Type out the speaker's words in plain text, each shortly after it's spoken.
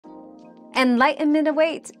Enlightenment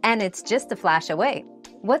awaits, and it's just a flash away.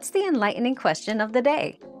 What's the enlightening question of the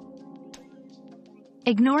day?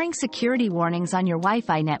 Ignoring security warnings on your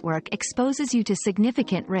Wi-Fi network exposes you to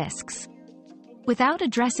significant risks. Without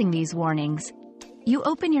addressing these warnings, you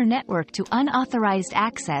open your network to unauthorized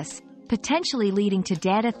access, potentially leading to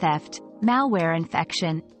data theft, malware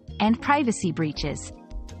infection, and privacy breaches.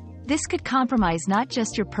 This could compromise not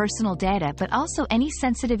just your personal data but also any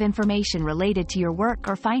sensitive information related to your work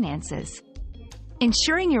or finances.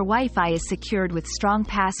 Ensuring your Wi-Fi is secured with strong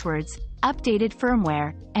passwords, updated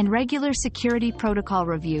firmware, and regular security protocol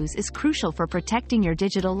reviews is crucial for protecting your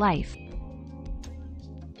digital life.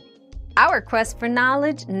 Our quest for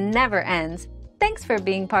knowledge never ends. Thanks for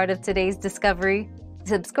being part of today's discovery.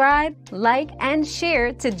 Subscribe, like, and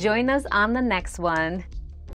share to join us on the next one.